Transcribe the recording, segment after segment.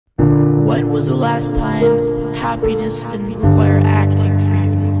When was the last time happiness didn't require acting for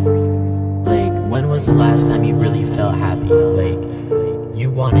you? Like, when was the last time you really felt happy? Like, you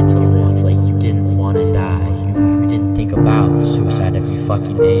wanted to live, like you didn't want to die. You didn't think about the suicide every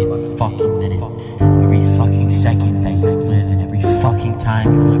fucking day, every fucking minute, every fucking second that you live, and every fucking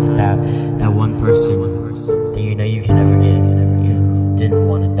time you look at that one person that you know you can never get. You didn't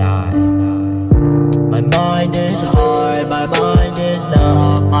want to die. My mind is hard, my mind is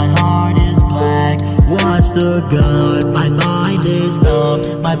numb, my heart is black. Watch the gun. My mind is numb,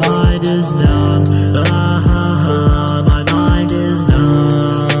 my mind is numb. My mind is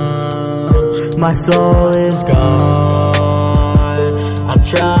numb. My soul is gone. I'm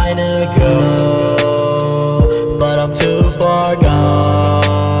trying to go, but I'm too far gone.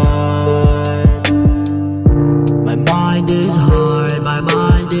 My mind is hard, my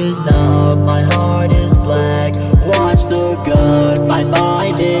mind is numb, my heart is black. Watch the gun. My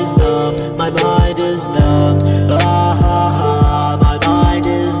mind is numb, my mind is numb. My mind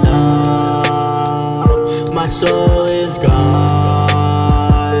is numb. My soul is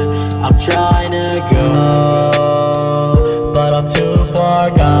gone. I'm trying to go,